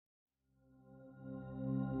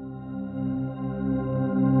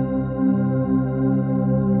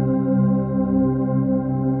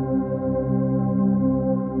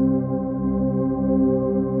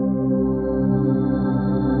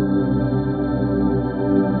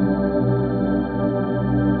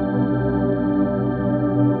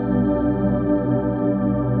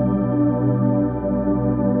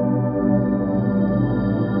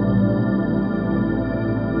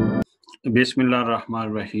Bismillah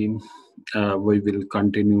Rahman Rahim. We will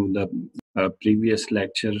continue the previous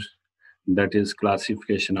lecture, that is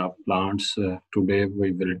classification of plants. Today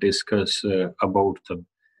we will discuss about the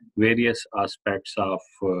various aspects of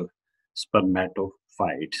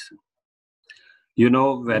spermatophytes. You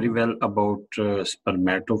know very well about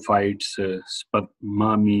spermatophytes.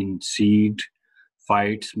 Sperma means seed,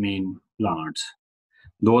 phytes mean plants.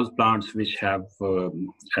 Those plants which have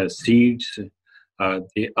seeds,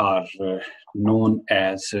 they are known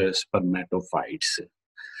as spermatophytes.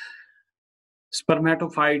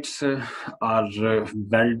 Spermatophytes are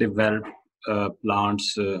well-developed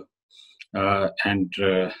plants, and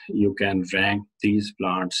you can rank these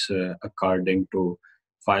plants according to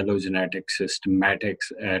phylogenetic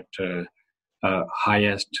systematics at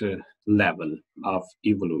highest level of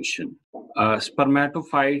evolution.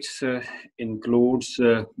 Spermatophytes includes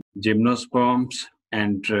gymnosperms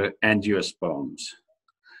and angiosperms.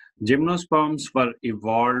 Gymnosperms were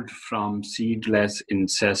evolved from seedless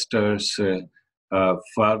ancestors,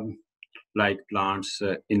 fern-like plants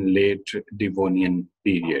in late Devonian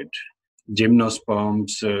period.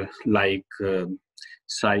 Gymnosperms like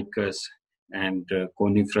cycas and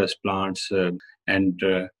coniferous plants and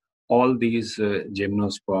all these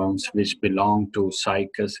gymnosperms which belong to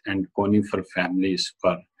cycas and conifer families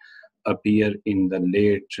appear in the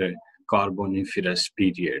late Carboniferous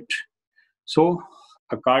period. So,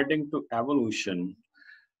 according to evolution,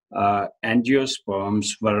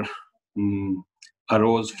 angiosperms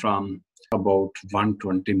arose from about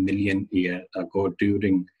 120 million years ago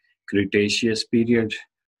during Cretaceous period,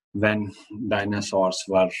 when dinosaurs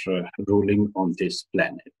were ruling on this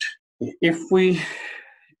planet. If we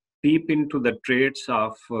peep into the traits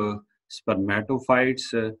of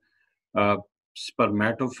spermatophytes,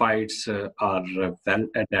 spermatophytes are well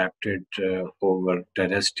adapted over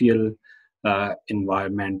terrestrial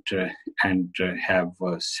environment and have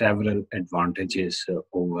several advantages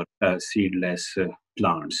over seedless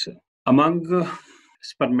plants. Among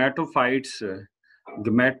spermatophytes,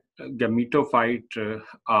 gametophyte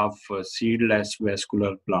of seedless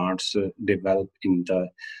vascular plants develop in the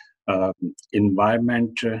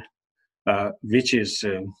environment which is,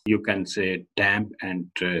 you can say, damp and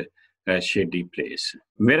shady place.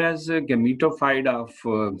 Whereas gametophyte of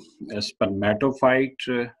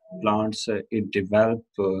spermatophyte plants, it develop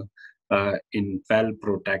in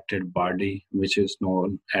well-protected body, which is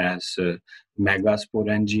known as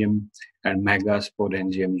megasporangium, and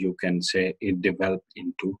megasporangium, you can say, it developed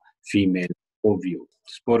into female ovule.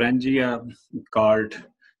 Sporangia called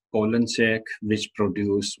pollen sac, which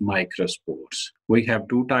produce microspores. We have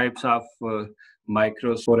two types of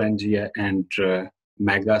microsporangia and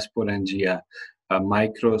megasporangia.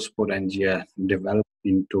 Microsporangia develop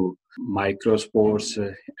into microspores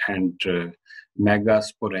and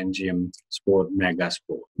megasporangium spore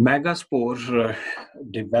megaspore. Megaspore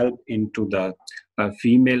develop into the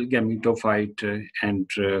female gametophyte and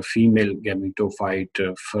female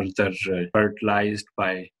gametophyte further fertilized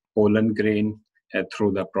by pollen grain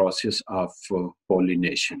through the process of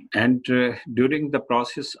pollination. And during the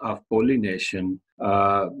process of pollination,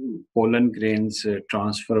 pollen grains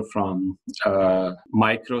transfer from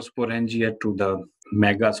microsporangia to the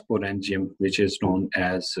megasporangium, which is known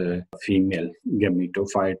as female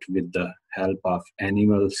gametophyte, with the help of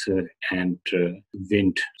animals and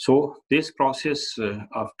wind. So this process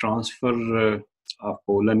of transfer of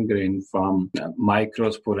pollen grain from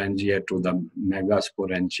microsporangia to the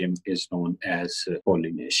megasporangium is known as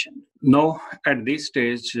pollination. Now, at this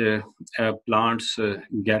stage, plants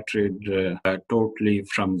get rid totally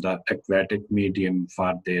from the aquatic medium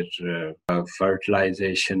for their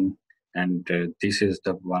fertilization, and this is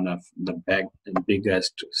the one of the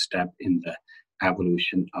biggest step in the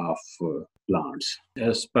evolution of plants.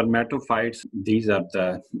 Spermatophytes, these are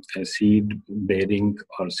the seed-bearing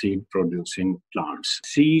or seed-producing plants.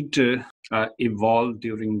 Seed evolved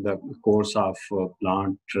during the course of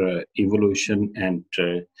plant evolution, and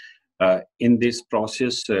in this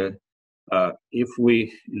process, if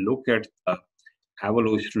we look at the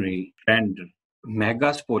evolutionary trend,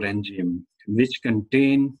 megasporangium, which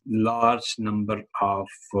contain large number of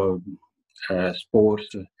spores,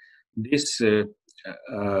 this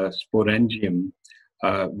sporangium,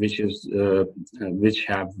 which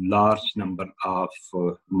have large number of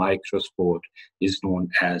microspore, is known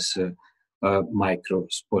as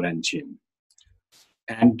microsporangium.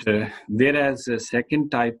 And whereas the second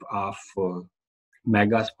type of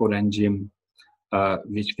megasporangium,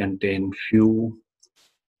 which contain few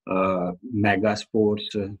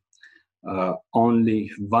megaspores,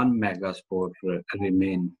 only one megaspore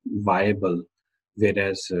remain viable,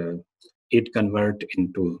 whereas it convert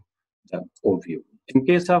into the ovule. In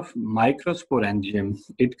case of microsporangium,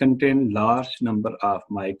 it contains large number of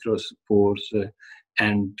microspores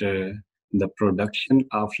and the production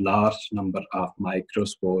of large number of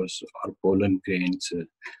microspores or pollen grains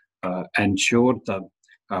ensure the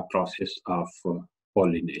process of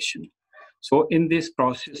pollination. So in this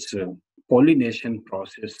process, pollination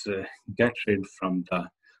process get rid from the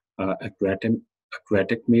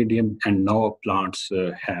aquatic medium, and now plants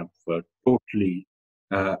have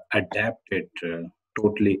adapted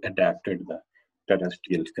the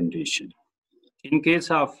terrestrial condition. In case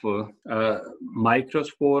of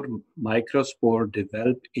microspore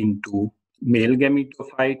develop into male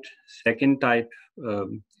gametophyte. Second type,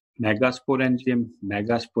 megasporangium.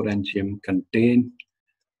 Megasporangium contain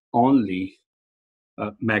only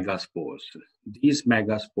megaspores. These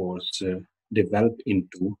megaspores develop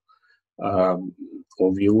into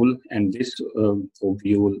ovule, and this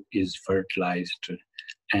ovule is fertilized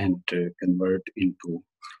and convert into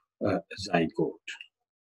zygote.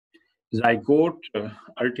 Zygote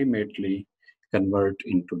ultimately convert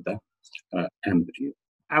into the embryo.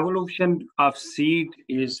 Evolution of seed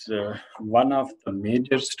is one of the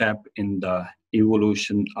major steps in the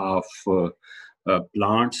evolution of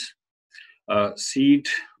plants. Seed,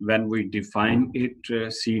 when we define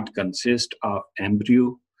it, seed consists of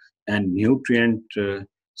embryo and nutrient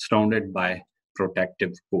surrounded by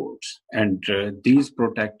protective coats. And these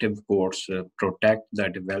protective coats protect the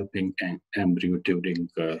developing embryo during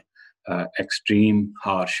extreme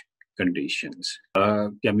harsh conditions.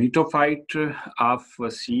 Gametophyte of a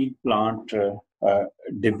seed plant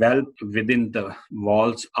develop within the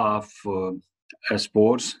walls of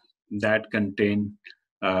spores that contain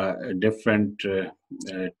different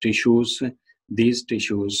tissues. These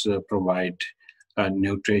tissues provide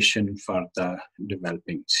nutrition for the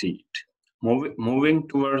developing seed. Moving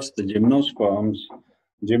towards the gymnosperms.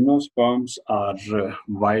 Gymnosperms are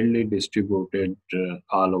widely distributed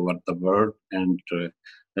all over the world and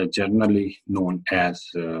generally known as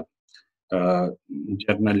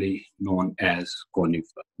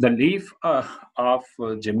conifers. The leaf of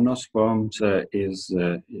gymnosperms is,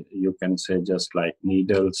 you can say, just like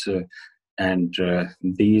needles, and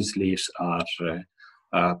these leaves are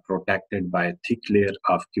protected by a thick layer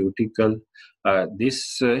of cuticle.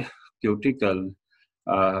 This cuticle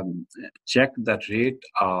check the rate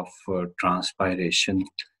of transpiration,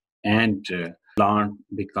 and plant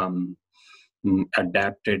become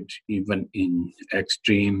adapted even in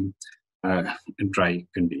extreme dry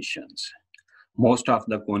conditions. Most of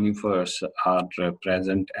the conifers are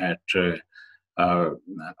present at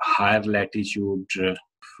higher latitude.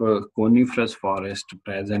 For coniferous forest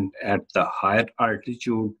present at the higher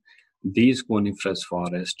altitude, these coniferous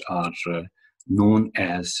forests are known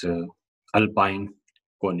as alpine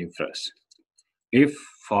conifers. If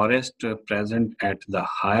forest present at the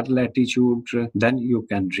higher latitude, then you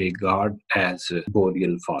can regard as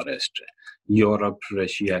boreal forest. Europe,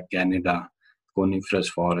 Russia, Canada, coniferous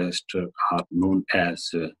forest are known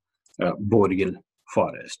as boreal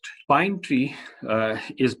forest. Pine tree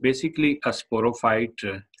is basically a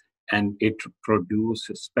sporophyte, and it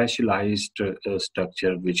produces specialized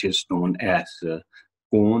structure which is known as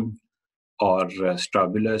cone or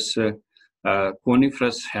stabulus.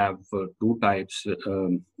 Conifers have two types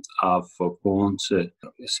of cones,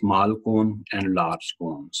 small cone and large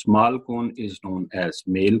cone. Small cone is known as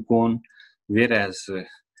male cone, whereas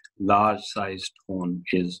large-sized cone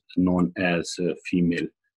is known as female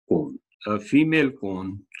cone. A female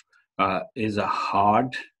cone is a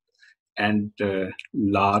hard and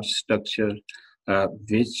large structure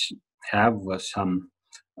which have some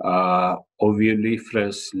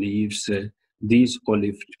ovuliferous leaves. These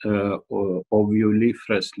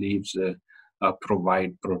ovuliferous leaves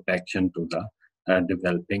provide protection to the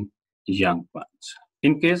developing young ones.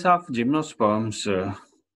 In case of gymnosperms,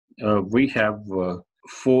 we have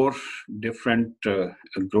four different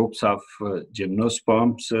groups of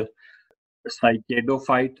gymnosperms.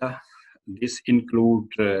 Cycadophyta, this include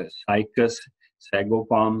Cycas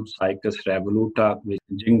sagopalm, Cycas revoluta, with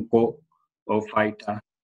Ginkgophyta,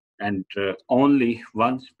 and only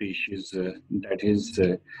one species, that is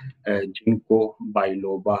Ginkgo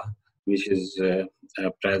biloba, which is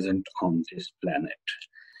present on this planet.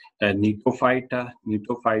 Pneumophyta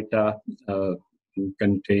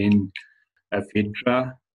contain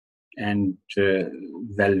Ephedra and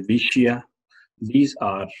Welwitschia. These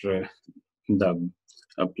are the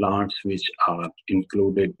plants which are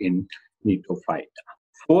included in Pneumophyta.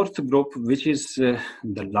 Fourth group, which is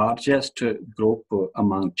the largest group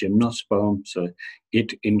among gymnosperms,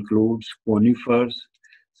 it includes conifers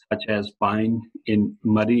such as pine. In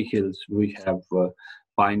Murray Hills, we have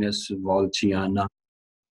Pinus volchiana,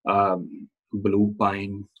 blue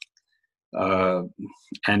pine, uh,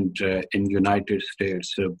 and in United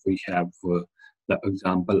States we have the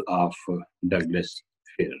example of Douglas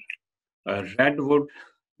fir. Redwood,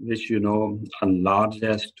 which the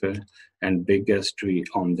largest and biggest tree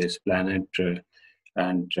on this planet,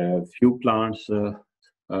 and few plants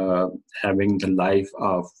uh, having the life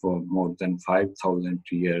of more than 5,000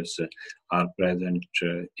 years are present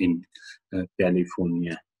in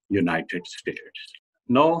California, United States.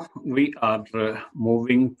 Now we are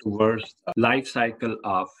moving towards the life cycle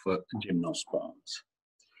of gymnosperms.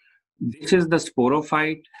 This is the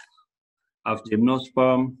sporophyte of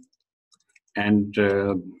gymnosperm, and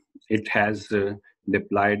it has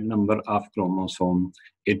diploid number of chromosome.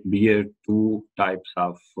 It bears two types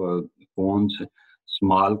of cones.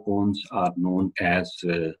 Small cones are known as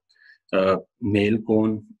male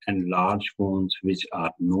cone, and large cones, which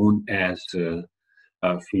are known as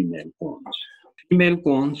female cones. Female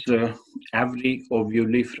cones, every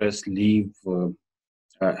ovuliferous leaf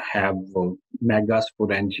have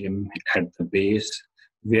megasporangium at the base,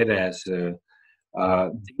 whereas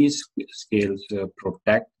these scales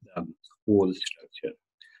protect the whole structure.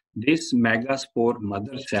 These megaspore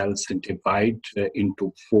mother cells divide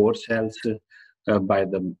into four cells by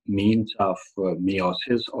the means of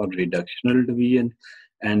meiosis or reductional division,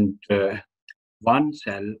 and one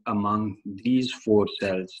cell among these four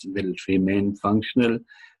cells will remain functional.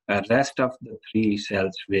 Rest of the three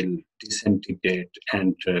cells will disintegrate,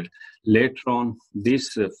 and later on,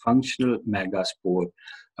 this functional megaspore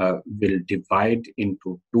will divide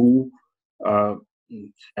into two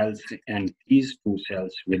cells, and these two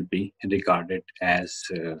cells will be regarded as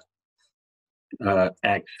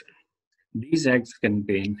eggs. These eggs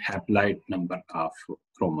contain haploid number of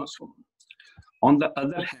chromosomes. On the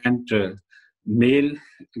other hand, male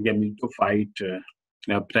gametophyte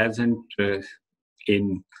present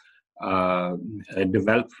in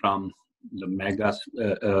developed from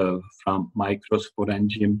the from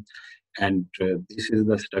microsporangium, and this is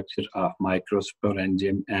the structure of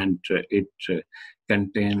microsporangium, and it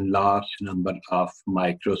contains large number of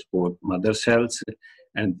microspore mother cells,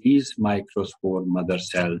 and these microspore mother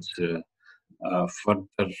cells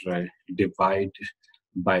further divide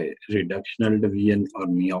by reductional division or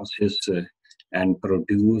meiosis and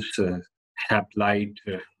produce haploid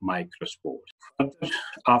microspores. Further,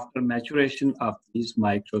 after maturation of these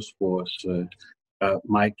microspores,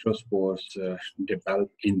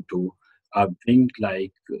 develop into a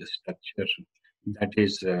wing-like structure, that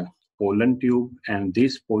is pollen tube, and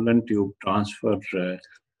this pollen tube transfer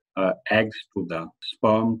eggs to the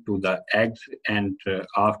sperm to the eggs, and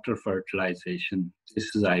after fertilization,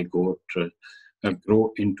 this zygote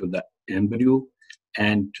grow into the embryo,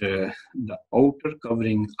 and the outer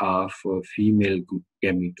covering of female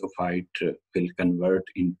gametophyte will convert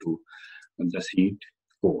into the seed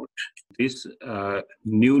coat. This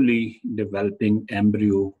newly developing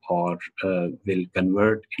embryo or will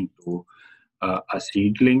convert into a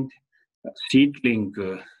seedling. Seedling,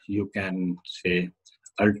 you can say,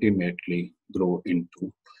 ultimately grow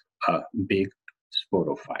into a big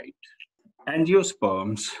sporophyte.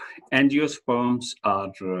 Angiosperms. Angiosperms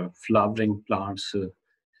are flowering plants,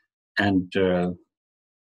 and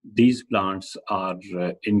these plants are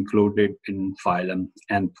included in phylum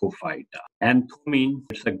Anthophyta. Antho means,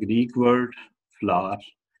 it's a Greek word, flower,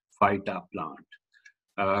 phyta, plant,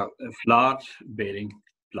 flower-bearing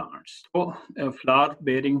plants. So,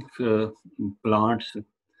 flower-bearing plants,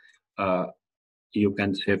 you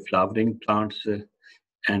can say flowering plants,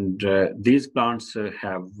 and these plants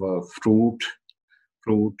have fruit.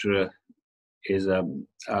 Fruit is a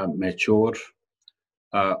mature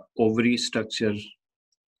ovary structure,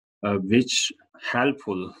 which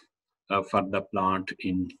helpful for the plant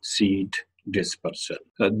in seed dispersal.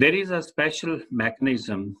 There is a special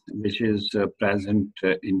mechanism which is present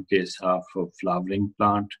in case of a flowering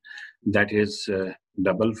plant, that is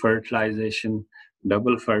double fertilization.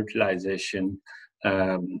 Double fertilization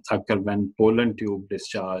occur when pollen tube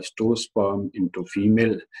discharge two sperm into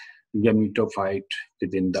female gametophyte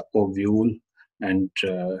within the ovule, and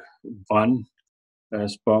one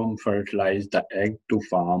sperm fertilize the egg to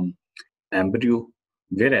form embryo,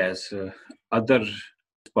 whereas other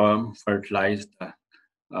sperm fertilize the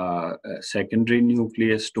secondary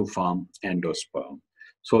nucleus to form endosperm.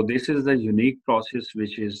 So this is the unique process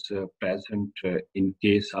which is present in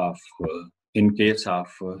case of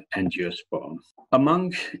angiosperm.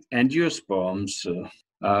 Among angiosperms,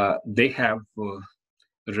 they have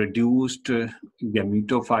reduced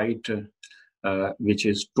gametophyte, which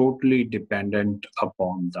is totally dependent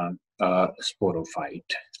upon the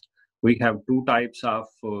sporophyte. We have two types of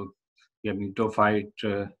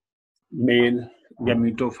gametophyte, male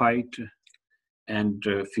gametophyte and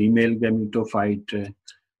female gametophyte,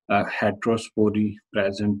 heterospory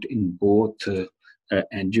present in both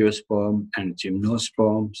angiosperm and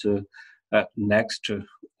gymnosperms. Next,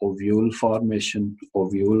 ovule formation.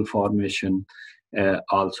 Ovule formation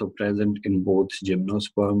also present in both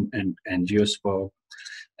gymnosperm and angiosperm,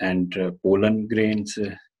 and pollen grains.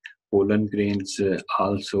 Pollen grains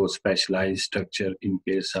also specialized structure in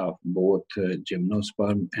case of both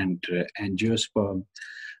gymnosperm and angiosperm,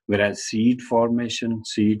 whereas seed formation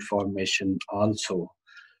also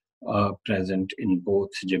present in both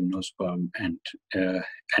gymnosperm and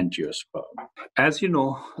angiosperm. As you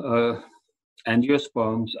know,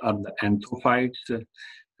 angiosperms are the anthophytes,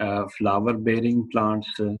 flower-bearing plants.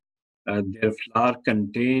 Their flower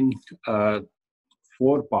contain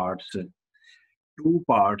four parts. Two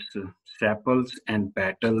parts, sepals and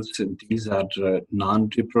petals. These are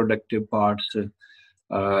non-reproductive parts,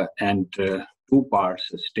 and two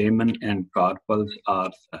parts, stamen and carpels,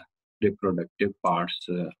 are the reproductive parts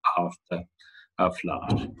of the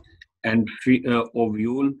flower. And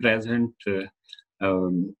ovule present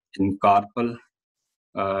in carpel.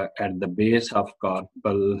 At the base of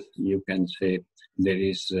carpel, you can say there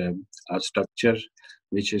is a structure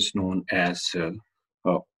which is known as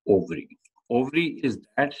ovary. Ovary is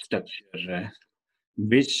that structure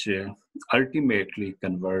which ultimately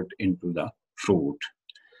convert into the fruit.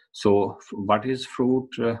 So what is fruit?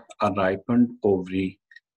 A ripened ovary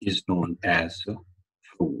is known as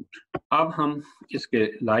fruit. अब हम इसके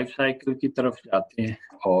life cycle की तरफ जाते हैं,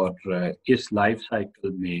 और इस life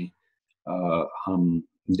cycle में हम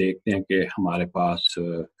देखते हैं कि हमारे पास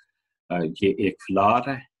ये एक फ्लावर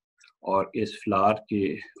है, और इस फ्लावर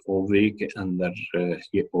के ओवरी के अंदर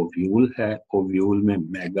ये ओव्यूल है. ओव्यूल में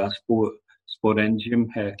मेगास्पोरेंजियम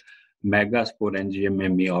है. मेगास्पोरेंजियम में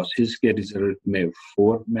मियोसिस के रिजल्ट में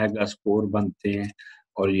 4 मेगास्पोर बनते हैं,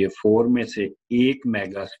 और ये 4 में से एक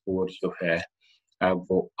मेगास्पोर जो है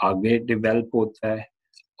वो आगे डेवलप होता है,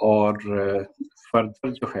 और फर्दर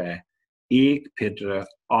जो है एक फिर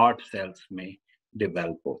 8 सेल्स में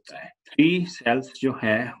डेवलप होता है. 3 सेल्स जो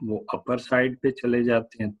हैं वो अपर साइड पे चले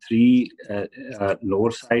जाते हैं, 3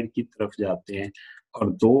 लोअर साइड की तरफ जाते हैं,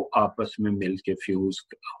 और 2 आपस में मिलके फ्यूज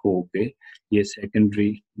होके ये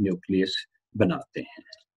सेकेंडरी न्यूक्लियस बनाते हैं.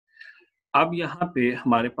 अब यहाँ पे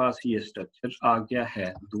हमारे पास ये स्ट्रक्चर आ गया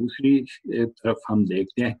है. दूसरी तरफ हम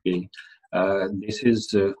देखते हैं कि this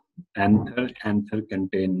is anther. Anther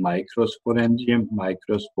contain microsporangium.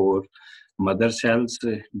 Microspore mother cells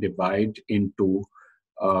divide into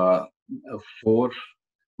 4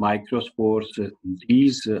 microspores.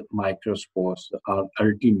 These microspores are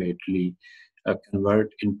ultimately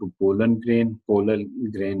convert into pollen grain.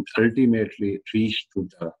 Pollen grain ultimately reach to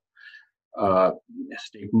the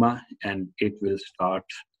stigma, and it will start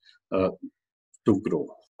to grow.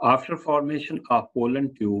 After formation of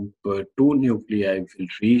pollen tube, 2 nuclei will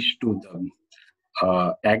reach to the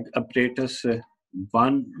egg apparatus.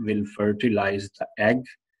 One will fertilize the egg,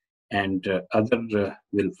 and other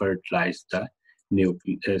will fertilize the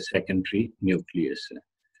secondary nucleus.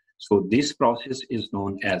 So this process is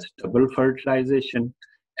known as double fertilization,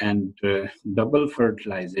 and double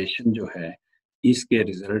fertilization जो है इसके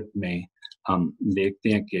result में हम देखते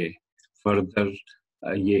हैं कि further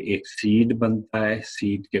ये एक सीड बनता है.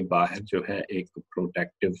 सीड के बाहर जो है एक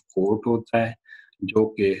प्रोटेक्टिव कोट होता है जो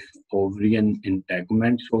कि ओवरियन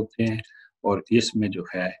इंटेगुमेंट्स होते हैं, और इसमें जो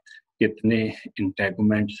है कितने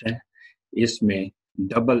इंटेगुमेंट्स हैं, इसमें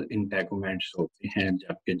डबल इंटेगुमेंट्स होते हैं,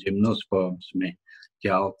 जबकि जिम्नोस्पर्म्स में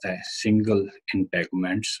क्या होता है, सिंगल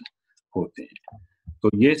इंटेगुमेंट्स होते हैं. तो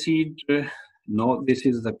ये seed, no, this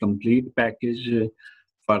is the complete package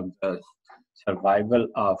for the survival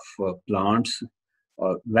of plants,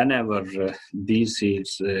 or whenever these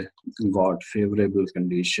seeds got favorable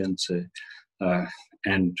conditions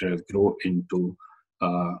and grow into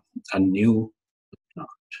a new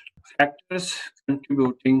plant. Factors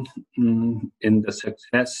contributing in the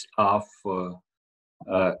success of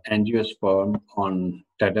angiosperm on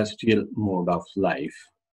terrestrial mode of life.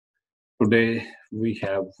 Today we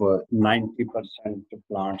have 90%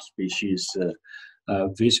 plant species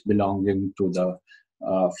which belonging to the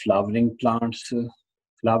flowering plants,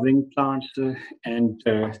 and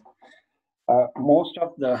most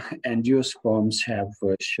of the angiosperms have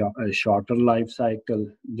a shorter life cycle,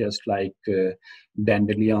 just like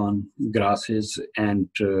dandelion, grasses, and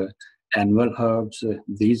annual herbs.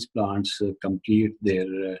 These plants complete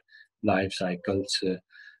their life cycles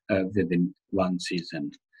within one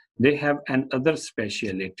season. They have another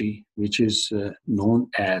speciality which is known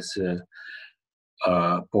as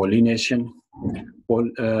pollination.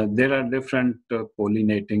 There are different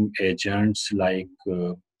pollinating agents like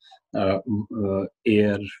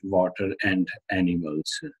air, water, and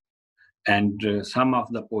animals. And some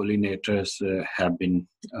of the pollinators have been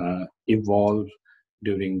evolved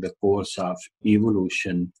during the course of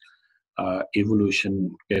evolution. Evolution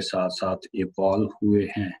के साथ साथ evolve हुए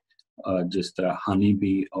हैं, जिस तरह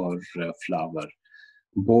honeybee or flower.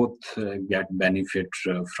 Both get benefit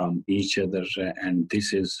from each other, and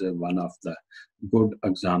this is one of the good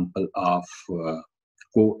example of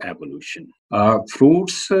co-evolution.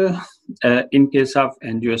 Fruits, in case of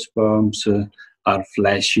angiosperms, are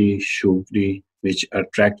fleshy, sugary, which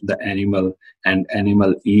attract the animal, and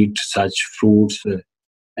animal eat such fruits,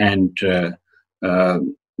 and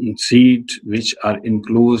seeds which are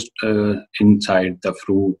enclosed inside the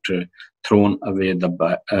fruit, thrown away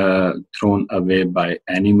by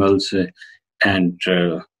animals, and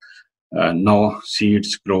now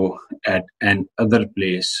seeds grow at another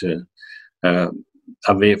place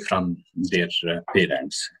away from their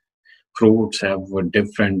parents. Fruits have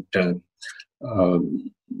different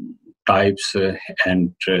types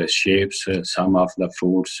and shapes. Some of the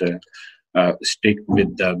fruits stick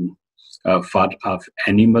with the fur of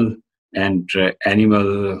animal, and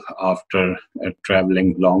animal, after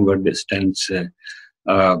traveling longer distance,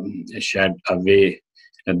 shed away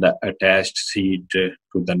the attached seed to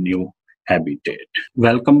the new habitat.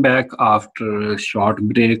 Welcome back after a short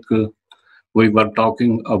break. We were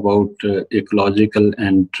talking about ecological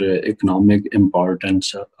and economic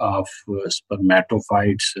importance of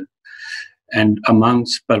spermatophytes. And among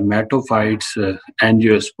spermatophytes,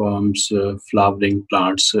 angiosperms, flowering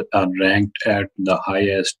plants are ranked at the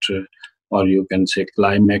highest, or you can say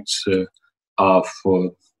climax of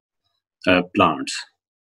plants.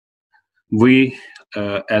 We,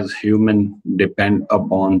 as human, depend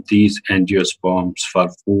upon these angiosperms for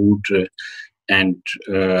food, and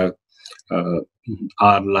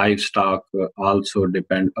our livestock also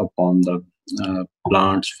depend upon the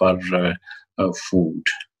plants for food.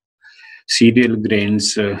 Cereal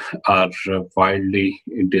grains are widely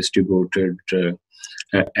distributed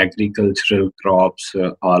agricultural crops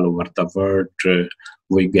all over the world.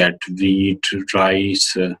 We get wheat,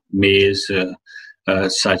 rice, maize.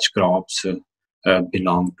 Such crops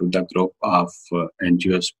belong to the group of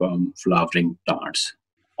angiosperm flowering plants.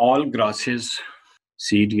 All grasses,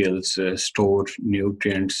 cereals store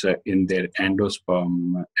nutrients in their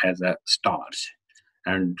endosperm as a starch.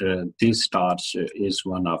 And this starch is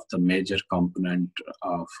one of the major component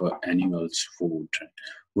of animals' food.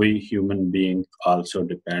 We human beings also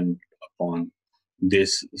depend upon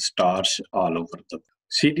this starch all over the world.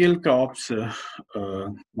 Cereal crops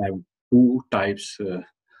have two types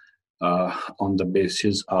on the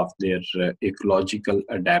basis of their ecological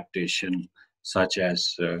adaptation, such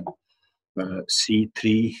as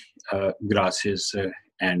C3 grasses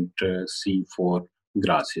and C4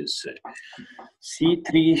 grasses.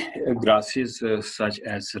 C3 grasses such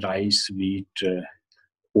as rice, wheat,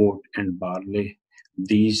 oat, and barley.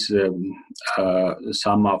 These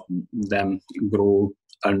some of them grow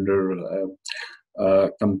under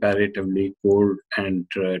comparatively cold and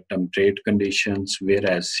temperate conditions,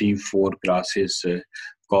 whereas C4 grasses,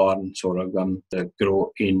 corn, sorghum,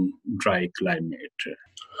 grow in dry climate.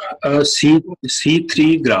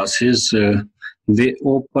 C3 grasses, they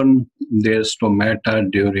open their stomata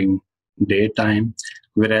during daytime,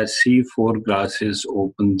 whereas C4 grasses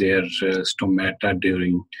open their stomata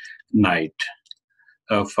during night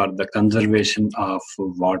for the conservation of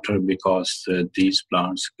water, because these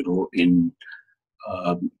plants grow in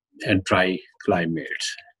dry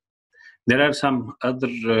climates. There are some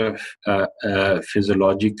other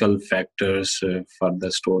physiological factors for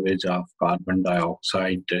the storage of carbon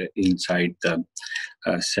dioxide inside the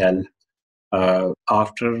cell.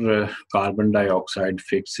 After carbon dioxide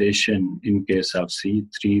fixation, in case of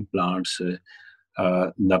C3 plants,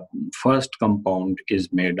 the first compound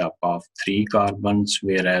is made up of 3 carbons,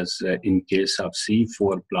 whereas in case of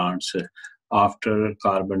C4 plants, after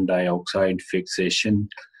carbon dioxide fixation,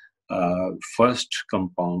 first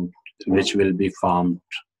compound which will be formed,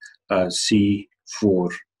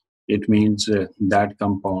 C4. It means that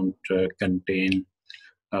compound contain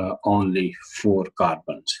only 4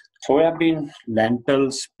 carbons. Soybean,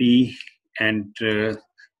 lentils, pea, and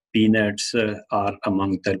peanuts are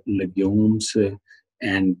among the legumes,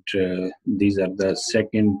 and these are the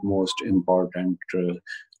second most important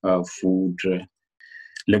food.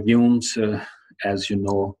 Legumes, as you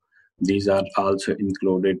know, these are also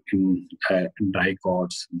included in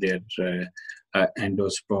dicots. Their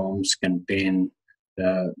endosperms contain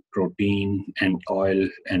protein and oil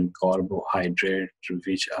and carbohydrate,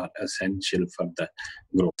 which are essential for the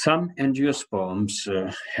growth. Some angiosperms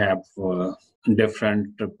have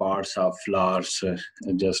different parts of flowers,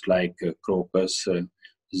 just like crocus,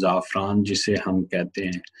 ज़ाफ़रान जिसे हम कहते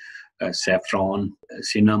हैं, saffron,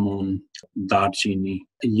 cinnamon, दारचीनी,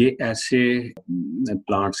 ये ऐसे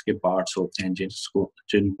plants के parts होते हैं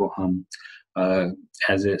जिनको हम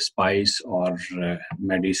एज ए स्पाइस और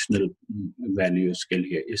मेडिसिनल वैल्यूज के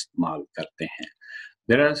लिए इस्तेमाल करते हैं.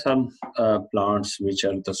 There are some plants which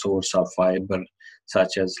are the source of fiber,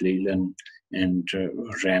 such as lilan and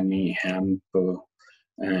rami, hemp,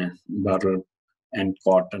 burr, and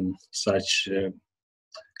cotton. Such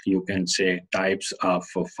you can say types of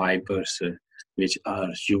fibers which are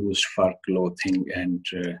used for clothing and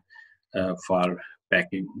for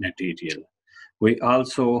packing material. We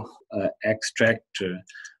also extract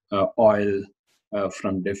oil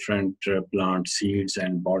from different plant seeds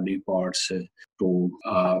and body parts to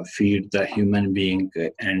feed the human being,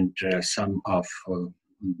 and some of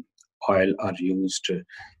oil are used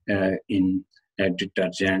in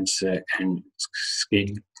detergents and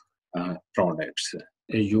skin products,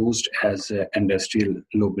 used as industrial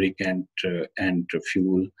lubricant and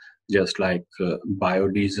fuel, just like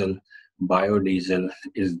biodiesel. Biodiesel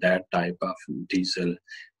is that type of diesel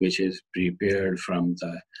which is prepared from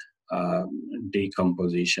the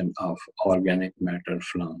decomposition of organic matter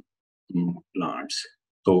from plants.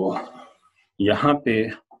 तो यहाँ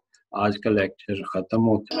पे आज का lecture खत्म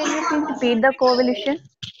होता है. Can you please repeat the co-evolution?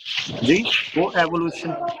 जी,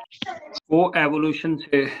 को-एवोल्यूशन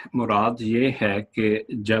से मुराद ये है कि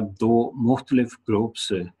जब दो मुख्तलिफ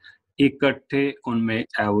ग्रुप्स इकट्ठे उनमें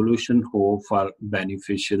एवोल्यूशन हो for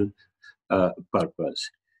beneficial purpose.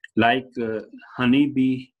 Like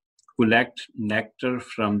honeybee collect nectar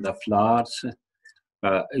from the flowers,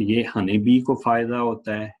 ये honeybee को फायदा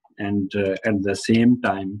होता है, and at the same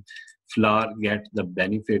time flower get the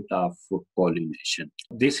benefit of pollination.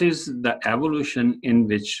 This is the evolution in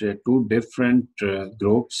which two different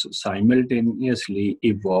groups simultaneously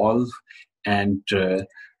evolve and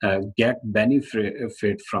get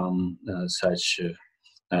benefit from such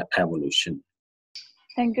evolution.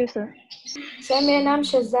 Thank you, sir. Sir, my name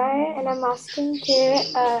is Shazza and I'm asking,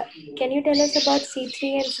 can you tell us about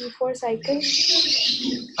C3 and C4 cycle?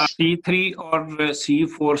 C3 और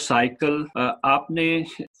C4 cycle आपने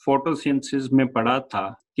photosynthesis में पढ़ा था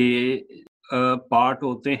कि part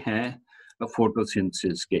होते हैं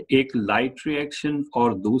photosynthesis के, एक लाइट रिएक्शन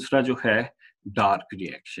और दूसरा जो है डार्क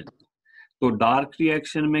रिएक्शन. तो डार्क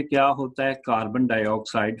रिएक्शन में क्या होता है, कार्बन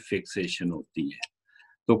डाइऑक्साइड फिक्सेशन होती है.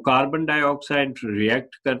 तो कार्बन डाइऑक्साइड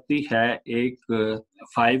रिएक्ट करती है एक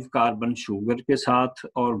 5 कार्बन शुगर के साथ,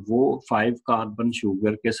 और वो 5 कार्बन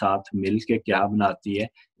शुगर के साथ मिलके क्या बनाती है,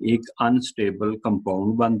 एक अनस्टेबल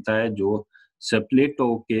कंपाउंड बनता है जो स्प्लिट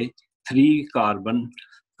होके 3 कार्बन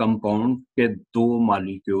कंपाउंड के 2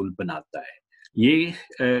 मॉलिक्यूल बनाता है. ये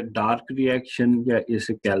डार्क रिएक्शन या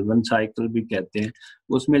इसे केल्विन साइकिल भी कहते हैं.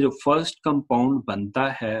 उसमें जो फर्स्ट कंपाउंड बनता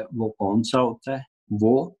है वो कौन सा होता है,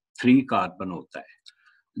 वो 3 कार्बन होता है.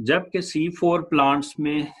 जबकि C4 प्लांट्स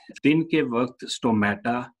में दिन के वक्त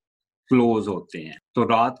स्टोमेटा क्लोज होते हैं, तो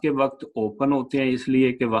रात के वक्त ओपन होते हैं,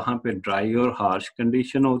 इसलिए कि वहां पे ड्राई और हार्श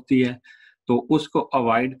कंडीशन होती है. तो उसको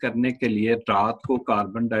अवॉइड करने के लिए रात को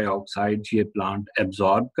कार्बन डाइऑक्साइड ये प्लांट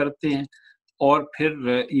एब्जॉर्ब करते हैं, और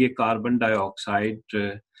फिर ये कार्बन डाइऑक्साइड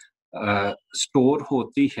स्टोर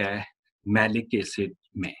होती है मैलिक एसिड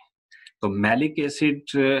में. तो मैलिक एसिड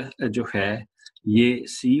जो है ये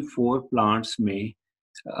C4 प्लांट्स में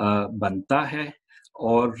बनता है,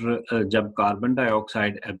 और जब कार्बन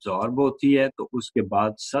डाइऑक्साइड एब्जॉर्ब होती है तो उसके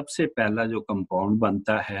बाद सबसे पहला जो कंपाउंड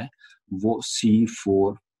बनता है वो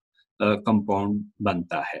C4 कंपाउंड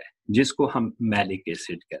बनता है, जिसको हम मैलिक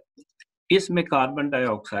एसिड कहते हैं. इसमें कार्बन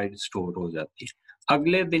डाइऑक्साइड स्टोर हो जाती है.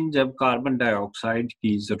 अगले दिन जब कार्बन डाइऑक्साइड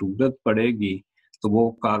की जरूरत पड़ेगी तो वो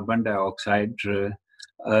कार्बन डाइऑक्साइड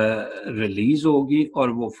रिलीज होगी और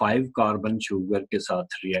वो 5 कार्बन शुगर के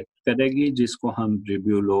साथ रिएक्ट करेगी, जिसको हम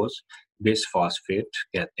रिब्यूलोज बिसफॉस्फेट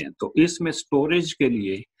कहते हैं. तो इसमें स्टोरेज के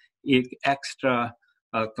लिए एक एक्स्ट्रा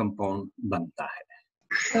कंपाउंड बनता है.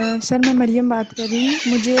 सर, मैं मरियम बात कर रही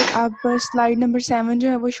हूँ. मुझे आप स्लाइड नंबर 7 जो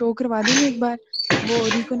है वो शो करवा देंगे एक बार. वो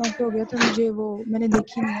रिकनेक्ट हो गया था, मुझे वो मैंने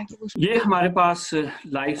देखी नहीं है कि वो. ये हमारे पास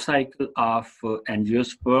लाइफ साइकिल ऑफ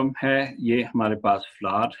एंजियोस्पर्म है. ये हमारे पास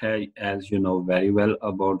फ्लावर है. As you know very well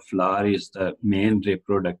about flower is the main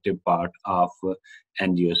reproductive part of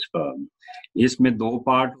angiosperm. इसमें 2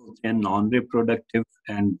 पार्ट होते हैं, नॉन रिप्रोडक्टिव,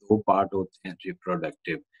 एंड 2 पार्ट होते हैं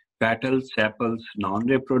reproductive. Petals, sepals non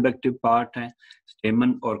reproductive part हैं.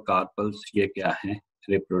 स्टेमन और कार्पल्स ये क्या हैं,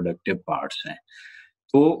 रिप्रोडक्टिव पार्ट्स हैं.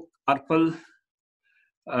 तो कार्पल,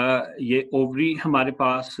 ये ओवरी हमारे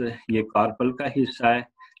पास ये कार्पल का हिस्सा है।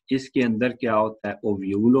 इसके अंदर क्या होता है,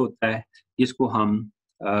 ओव्यूल होता है। इसको हम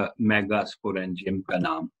मेगास्पोरेंजियम का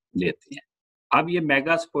नाम देते हैं। अब ये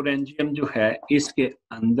मेगास्पोरेंजियम जो है, इसके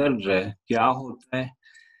अंदर क्या होता है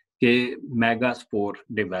कि मेगास्पोर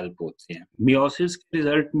डेवलप होते हैं। मियोसिस के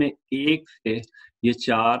रिजल्ट में एक से ये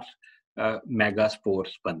 4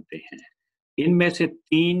 मेगास्पोर्स बनते हैं। इनमें से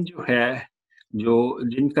 3 जो है, जो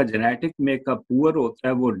जिनका जेनेटिक मेकअप पुअर होता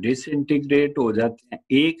है, वो डिसइंटीग्रेट हो जाते हैं।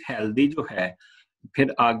 एक हेल्दी जो है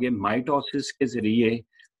फिर आगे माइटोसिस के जरिए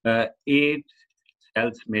 8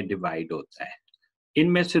 सेल्स में डिवाइड होता है।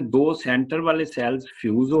 इनमें से 2 सेंटर वाले सेल्स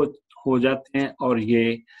फ्यूज हो जाते हैं और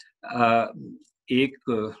ये एक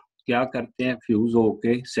क्या करते हैं, फ्यूज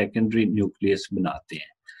होके सेकेंडरी न्यूक्लियस बनाते हैं।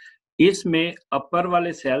 इसमें अपर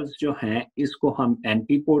वाले सेल्स जो हैं, इसको हम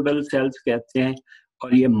एंटीपोडल सेल्स कहते हैं।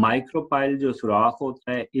 और ये माइक्रोपाइल जो सुराख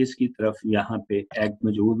होता है, इसकी तरफ यहाँ पे एग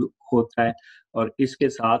मौजूद होता है और इसके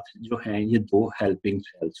साथ जो है ये 2 हेल्पिंग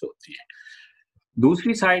सेल्स होती हैं।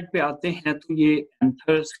 दूसरी साइड पे आते हैं तो ये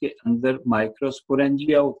एंथर्स के अंदर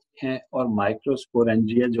माइक्रोस्पोरेंजिया होते हैं और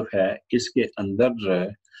माइक्रोस्पोरेंजिया जो है, इसके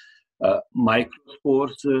अंदर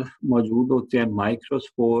माइक्रोस्पोर्स मौजूद होते हैं।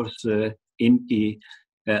 माइक्रोस्पोर्स इनकी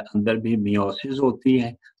अंदर भी मियोसिस होती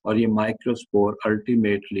है और ये माइक्रोस्पोर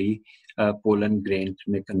अल्टीमेटली पोलन ग्रेन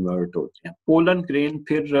में कन्वर्ट होते हैं। पोलन ग्रेन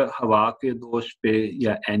फिर हवा के दोष पे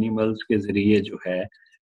या एनिमल्स के जरिए जो है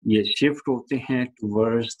ये शिफ्ट होते हैं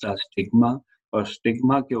टुवर्ड्स द स्टिग्मा और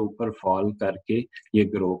स्टिग्मा के ऊपर फॉल करके ये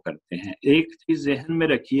ग्रो करते हैं। एक चीज जहन में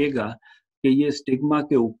रखिएगा कि ये स्टिग्मा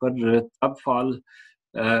के ऊपर तब फॉल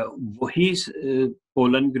वही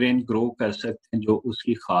पोलन ग्रेन ग्रो कर सकते हैं जो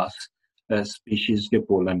उसकी खास स्पीशीज के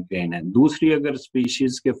पोलन ग्रेन है। दूसरी अगर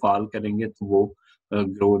स्पीशीज के फॉल करेंगे तो वो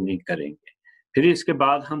ग्रो नहीं करेंगे। फिर इसके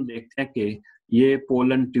बाद हम देखते हैं कि ये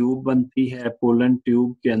पोलन ट्यूब बनती है। पोलन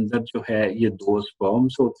ट्यूब के अंदर जो है ये 2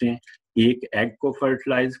 स्पर्म्स होते हैं। एक एग को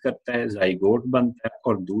फर्टिलाइज करता है, जाइगोट बनता है,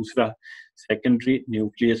 और दूसरा सेकेंडरी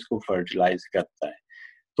न्यूक्लियस को फर्टिलाइज करता है।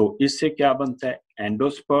 तो इससे क्या बनता है,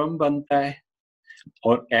 एंडोस्पर्म बनता है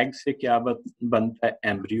और एग से क्या बनता है,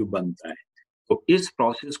 एम्ब्रियो बनता है। तो इस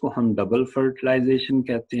प्रोसेस को हम डबल फर्टिलाइजेशन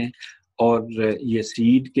कहते हैं। और ये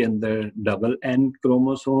सीड के अंदर double N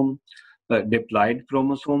chromosome, diploid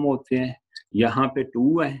chromosome होते हैं। यहाँ पे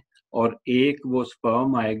 2 है और एक वो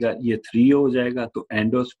स्पर्म आएगा, ये 3 हो जाएगा। तो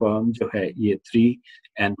एंडोस्पर्म जो है ये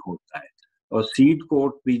 3n होता है और सीड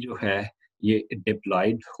कोट भी जो है ये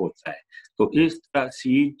डिप्लॉइड होता है। तो इस तरह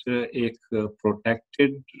सीड एक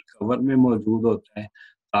प्रोटेक्टेड कवर में मौजूद होता है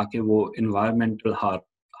ताकि वो environmental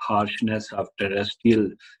harshness of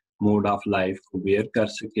terrestrial mode of life को बेयर कर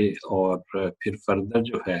सके और फिर फर्दर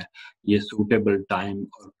जो है ये सूटेबल टाइम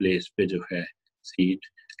और प्लेस पे जो है सीड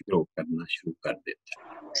ग्रो करना शुरू कर देता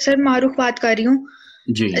है। सर मारूफ बात कर रही हूँ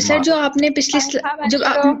जी सर। जो आपने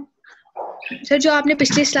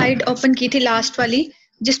पिछली स्लाइड ओपन की थी लास्ट वाली,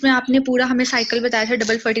 जिसमें आपने पूरा हमें साइकिल बताया था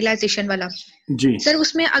डबल फर्टिलाइजेशन वाला जी सर,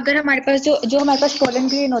 उसमें अगर हमारे पास जो हमारे पास पोलन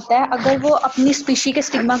ग्रेन होता है, अगर वो अपनी स्पीशी के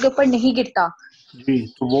स्टिग्मा के ऊपर नहीं गिरता जी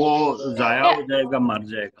तो वो जाया हो जाएगा, मर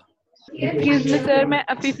जाएगा। एक्सक्यूज मी सर, मैं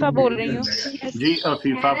अफीफा बोल रही हूँ। जी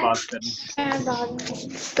अफीफा बात करें।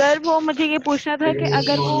 सर वो मुझे ये पूछना था कि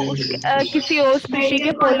अगर वो किसी और स्पीशी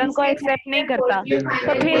के पोलन को एक्सेप्ट नहीं करता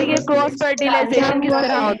तो फिर ये क्रॉस फर्टिलाइजेशन किस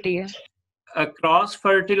तरह होती है? क्रॉस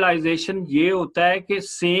फर्टिलाइजेशन ये होता है कि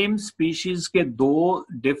सेम स्पीशीज के 2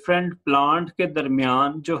 डिफरेंट प्लांट के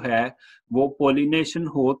दरमियान जो है वो पोलिनेशन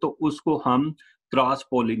हो, तो उसको हम क्रॉस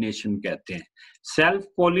पोलिनेशन कहते हैं। सेल्फ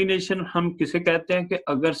पोलिनेशन हम किसे कहते हैं कि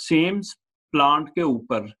अगर सेम प्लांट के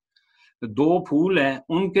ऊपर 2 फूल हैं,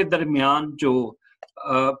 उनके दरमियान जो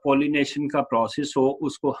पोलिनेशन का प्रोसेस हो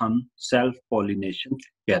उसको हम सेल्फ पोलिनेशन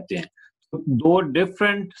कहते हैं। तो 2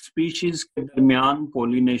 डिफरेंट स्पीशीज के दरमियान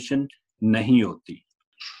पोलिनेशन नहीं होती।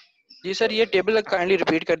 जी सर, ये टेबल काइंडली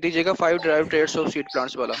रिपीट कर दीजिएगा, 5 drive trades of seed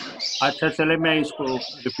plants वाला। अच्छा चले मैं इसको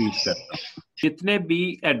रिपीट करता हूँ। जितने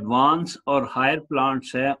भी एडवांस और हायर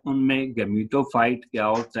प्लांट्स हैं उनमें गैमीटोफाइट क्या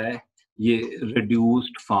होता है, ये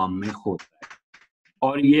रिड्यूस्ड फॉर्म में होता है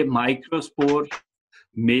और ये microspore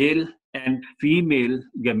male and female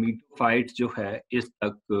gametophyte जो है इस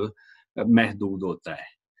तक महदूद होता है।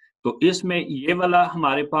 तो इसमें ये वाला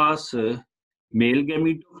हमारे पास मेल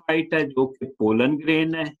गैमीटोफाइट है जो कि पोलन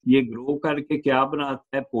ग्रेन है। ये ग्रो करके क्या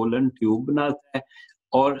बनाता है, पोलन ट्यूब बनाता है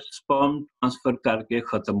और स्पर्म ट्रांसफर करके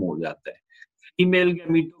खत्म हो जाता है। फीमेल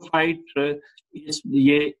गैमीटोफाइट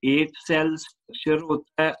ये 8 सेल स्ट्रक्चर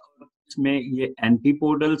होता है और इसमें ये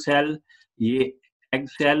एंटीपोडल सेल, ये एग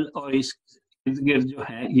सेल और इस गिर्द जो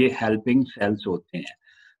है ये हेल्पिंग सेल्स होते हैं।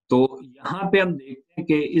 तो यहाँ पे हम देखते हैं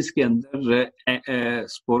कि इसके अंदर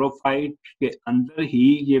स्पोरोफाइट के अंदर ही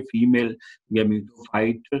ये फीमेल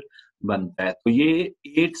गैमेटोफाइट बनता है। तो ये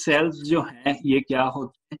 8 सेल्स जो हैं ये क्या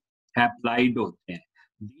होते हैं, हैप्लाइड होते हैं।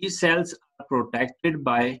 These cells are protected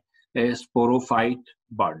by a sporophyte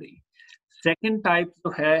body. Second type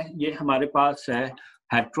जो है ये हमारे पास है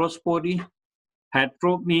heterospory.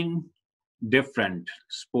 Hetero mean different,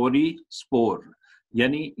 स्पोरी spore,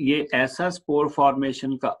 यानी ये ऐसा स्पोर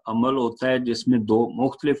फॉर्मेशन का अमल होता है जिसमें 2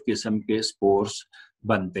 मुख्तलिफ किस्म के स्पोर्स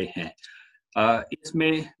बनते हैं।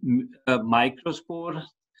 इसमें माइक्रोस्पोर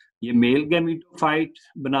ये मेल गैमेटोफाइट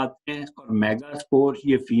बनाते हैं और मेगास्पोर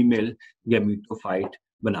ये फीमेल गैमेटोफाइट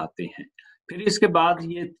बनाते हैं। फिर इसके बाद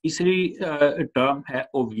ये तीसरी टर्म है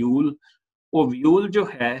ओव्यूल। ओव्यूल जो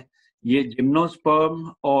है ये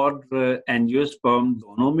जिम्नोस्पर्म और एंजियोस्पर्म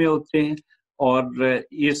दोनों में होते हैं और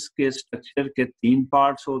इसके स्ट्रक्चर के 3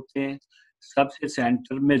 पार्ट्स होते हैं। सबसे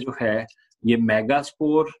सेंटर में जो है ये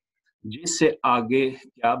मेगास्पोर, जिससे आगे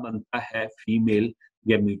क्या बनता है, फीमेल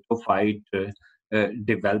गैमेटोफाइट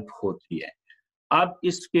डेवलप होती है। अब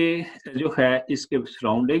इसके जो है इसके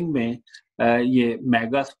सराउंडिंग में ये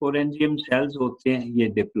मेगास्पोरेंजियम सेल्स होते हैं, ये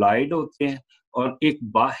डिप्लॉयड होते हैं और एक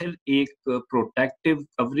बाहर एक प्रोटेक्टिव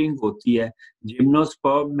कवरिंग होती है।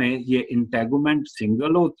 जिम्नोस्पर्म में ये इंटेगुमेंट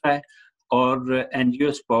सिंगल होता है और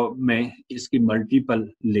एंजियोस्पर्म में इसकी मल्टीपल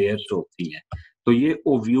लेयर्स होती हैं। तो ये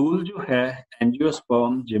ओव्यूल जो है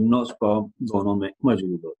एंजियोस्पर्म जिम्नोस्पर्म दोनों में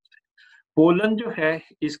मौजूद होता है। पोलन जो है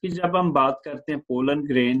इसकी जब हम बात करते हैं, पोलन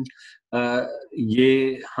ग्रेन,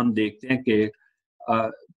 ये हम देखते हैं कि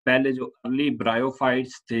पहले जो अर्ली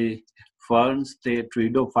ब्रायोफाइट्स थे, फर्न्स थे,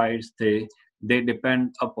 ट्रीडोफाइट्स थे, they depend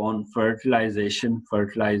upon fertilisation.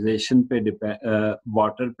 Fertilisation पे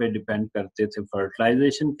वाटर पे डिपेंड करते थे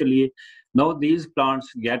फर्टिलाइजेशन के लिए। Now these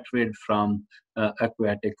plants get rid from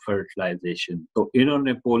aquatic fertilisation. तो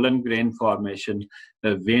इन्होंने पोलन ग्रेन फॉर्मेशन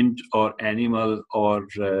विंड और एनिमल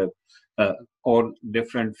और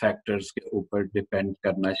डिफरेंट फैक्टर्स के ऊपर डिपेंड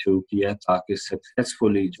करना शुरू किया ताकि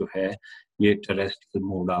सक्सेसफुली जो है ये टेरेस्ट्रियल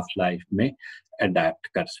मोड ऑफ लाइफ में अडेप्ट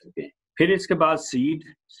कर सके। फिर इसके बाद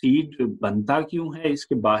सीड बनता क्यों है,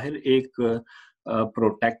 इसके बाहर एक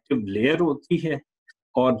प्रोटेक्टिव लेयर होती है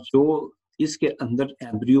और जो इसके अंदर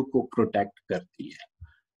एम्ब्रियो को प्रोटेक्ट करती है।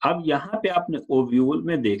 अब यहाँ पे आपने ओव्यूल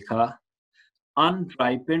में देखा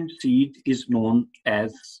अनराइपेंड seed is known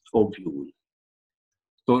as ovule.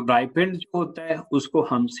 तो राइपेंड जो होता है उसको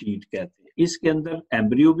हम सीड कहते हैं। इसके अंदर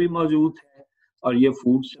एम्ब्रियो भी मौजूद है और ये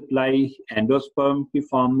फूड सप्लाई एंडोस्पर्म की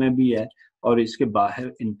फॉर्म में भी है और इसके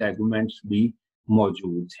बाहर इंटेगुमेंट्स भी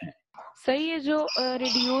मौजूद हैं। सही है। जो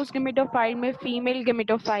रिड्यूस गैमेटोफाइट में फीमेल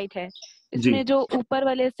गैमेटोफाइट है, इसमें जो ऊपर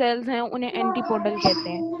वाले सेल्स हैं उन्हें एंटीपोडल कहते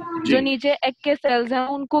हैं। जो नीचे एग के सेल्स हैं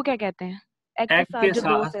उनको क्या कहते हैं? एग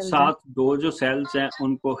के साथ 2 जो सेल्स हैं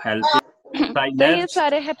उनको हेल्पिंग। तो ये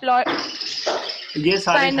सारे हैप्लॉइड, ये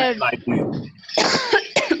सारे haploid.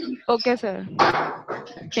 Okay sir,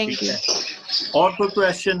 thank you. और कोई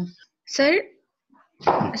क्वेश्चन? सर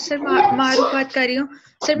मारूफ बात कर रही हूँ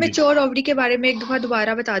सर। मैच्योर ओवरी के बारे में एक दफा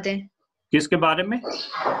दोबारा बता दें। किसके बारे में?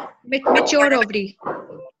 Mature ovary.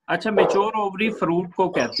 अच्छा, मैच्योर ओवरी फ्रूट को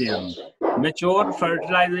कहते हैं हम। मैच्योर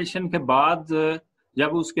फर्टिलाइजेशन के बाद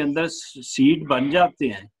जब उसके अंदर सीड बन जाते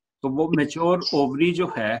हैं तो वो मैच्योर ओवरी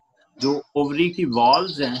जो है, जो ओवरी की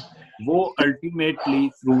वॉल्स हैं, वो अल्टीमेटली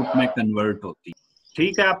फ्रूट में कन्वर्ट होती।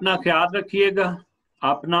 ठीक है, अपना ख्याल रखिएगा,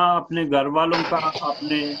 अपना, अपने घर वालों का,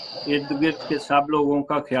 अपने इर्द गिर्द के सब लोगों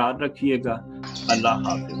का ख्याल रखिएगा। अल्लाह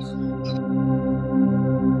हाफिज।